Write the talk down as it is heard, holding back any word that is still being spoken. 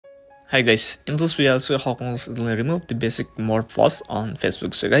Hi guys, in this video also how can we remove the basic mod plus on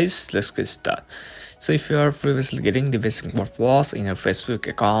Facebook. So guys, let's get started. So if you are previously getting the basic mod plus in your Facebook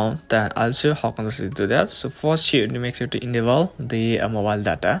account, then also how can you do that. So first you need to make sure to enable the mobile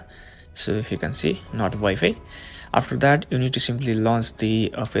data. So you can see not Wi-Fi. After that you need to simply launch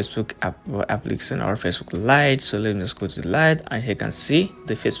the Facebook application or Facebook Lite. So let me just go to the Lite and you can see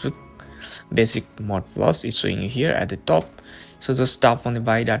the Facebook basic mod plus is showing you here at the top. So just tap on the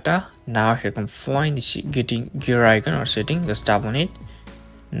buy data. Now you can find the getting gear icon or setting, just tap on it.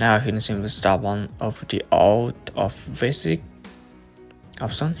 Now you can simply tap on the out of basic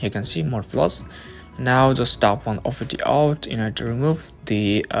option. You can see mod plus. Now just tap on the out in order to remove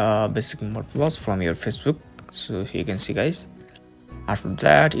the basic mod plus from your Facebook. So you can see guys, after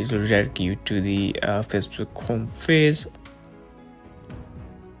that it will redirect you to the Facebook home page,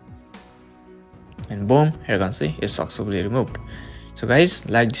 and boom, here you can see it's successfully removed. So guys,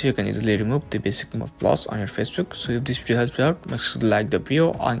 like this you can easily remove the basic mod plus on your Facebook. So if this video helps you out, make sure to like the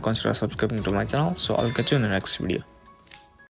video and consider subscribing to my channel. So I'll catch you in the next video.